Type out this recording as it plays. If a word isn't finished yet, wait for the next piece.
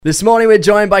This morning we're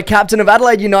joined by Captain of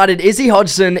Adelaide United, Izzy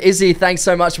Hodgson. Izzy, thanks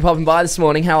so much for popping by this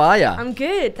morning. How are you? I'm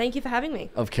good. Thank you for having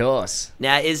me. Of course.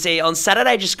 Now, Izzy, on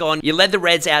Saturday just gone, you led the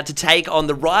Reds out to take on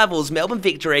the rivals Melbourne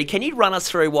Victory. Can you run us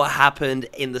through what happened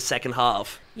in the second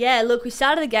half? Yeah, look, we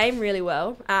started the game really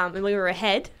well, and we were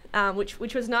ahead, which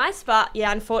was nice. But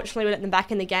yeah, unfortunately, we let them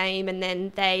back in the game, and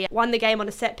then they won the game on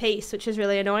a set piece, which was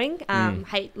really annoying.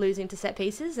 Hate losing to set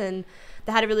pieces, and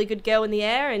they had a really good girl in the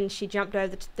air, and she jumped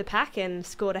over the pack and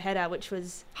scored a header, which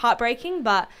was heartbreaking.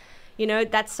 But you know,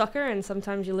 that's soccer, and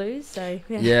sometimes you lose. So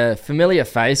yeah, familiar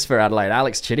face for Adelaide,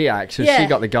 Alex Chidiac. She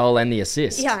got the goal and the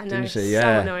assist. Yeah, I know. Didn't she? So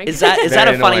Yeah. annoying. Is that a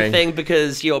funny annoying thing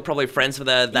because you're probably friends with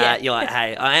her that you're like,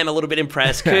 hey, I am a little bit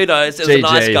impressed. Kudos, it was GG. a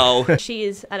nice goal. She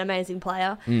is an amazing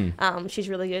player. She's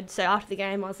really good. So after the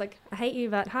game, I was like, I hate you,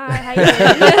 but hi, how you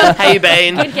doing? How you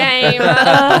been? Good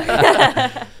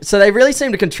game. So they really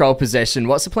seem to control possession.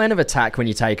 What's the plan of attack when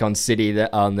you take on City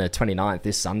on the 29th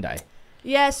this Sunday?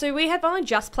 Yeah, so we have only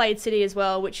just played City as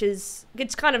well, which is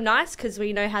it's kind of nice because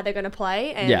we know how they're going to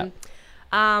play.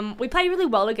 And we played really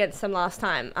well against them last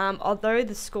time. Although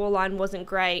the scoreline wasn't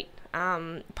great,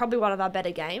 probably one of our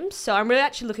better games. So I'm really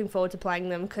actually looking forward to playing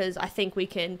them because I think we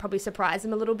can probably surprise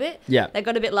them a little bit. Yeah. They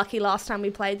got a bit lucky last time we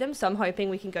played them, so I'm hoping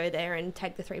we can go there and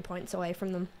take the 3 points away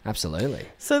from them. Absolutely.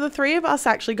 So the three of us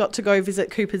actually got to go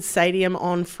visit Coopers Stadium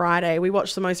on Friday. We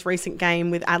watched the most recent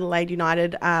game with Adelaide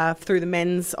United through the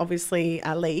men's, obviously,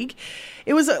 league.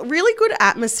 It was a really good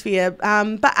atmosphere.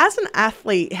 But as an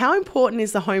athlete, how important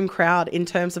is the home crowd in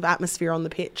terms of atmosphere on the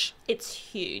pitch? It's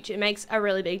huge. It makes a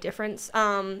really big difference,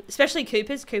 especially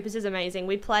Coopers. Coopers is amazing.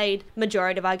 We played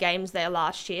majority of our games there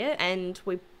last year and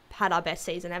we had our best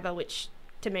season ever, which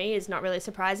to me is not really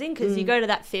surprising because you go to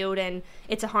that field and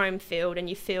it's a home field and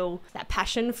you feel that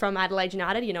passion from Adelaide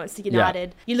United. You know, it's the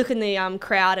United. You look in the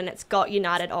crowd and it's got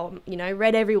United,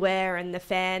 red everywhere and the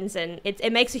fans, and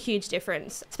it makes a huge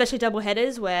difference, especially double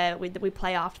headers where we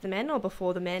play after the men or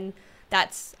before the men.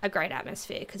 That's a great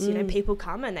atmosphere because, you know, people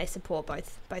come and they support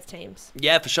both teams.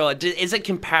 Yeah, for sure. Is it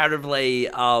comparatively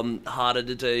harder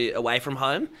to do away from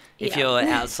home? If you're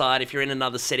outside, if you're in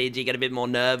another city, do you get a bit more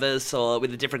nervous or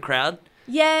with a different crowd?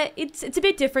 Yeah, it's a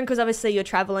bit different because obviously you're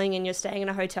travelling and you're staying in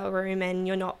a hotel room and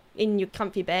you're not in your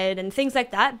comfy bed and things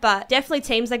like that. But definitely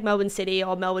teams like Melbourne City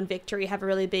or Melbourne Victory have a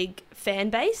really big fan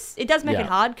base. It does make it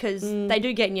hard because they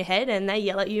do get in your head and they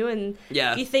yell at you and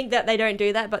you think that they don't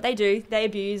do that, but they do. They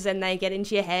abuse and they get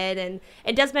into your head and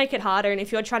it does make it harder. And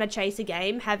if you're trying to chase a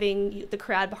game, having the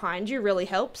crowd behind you really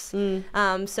helps. So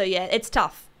yeah, it's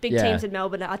tough. Big teams in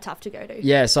Melbourne are tough to go to.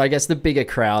 Yeah, so I guess the bigger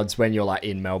crowds when you're like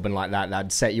in Melbourne like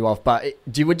that'd set you off. But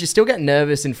would you still get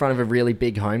nervous in front of a really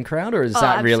big home crowd, or does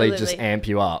that really just amp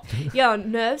you up? Yeah,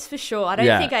 nerves for sure. I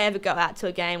don't think I ever go out to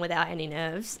a game without any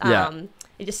nerves.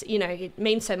 It just, it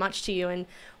means so much to you. And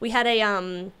we had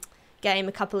a game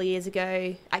a couple of years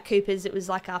ago at Coopers. It was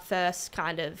like our first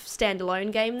kind of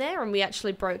standalone game there, and we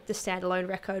actually broke the standalone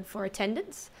record for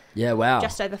attendance. Yeah, wow.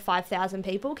 Just over 5,000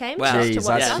 people came Wow. just Jeez, to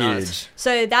watch that's us. huge.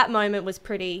 So that moment was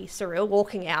pretty surreal.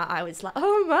 Walking out, I was like,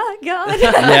 oh my God.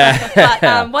 Yeah.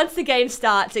 But once the game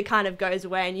starts, it kind of goes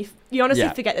away and you honestly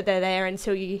forget that they're there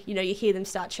until you hear them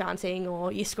start chanting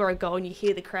or you score a goal and you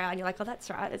hear the crowd and you're like, oh, that's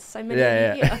right. It's so many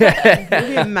of you here.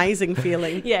 Really amazing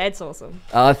feeling. Yeah, it's awesome.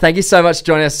 Thank you so much for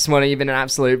joining us this morning. You've been an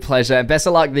absolute pleasure. And best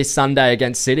of luck this Sunday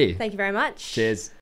against City. Thank you very much. Cheers.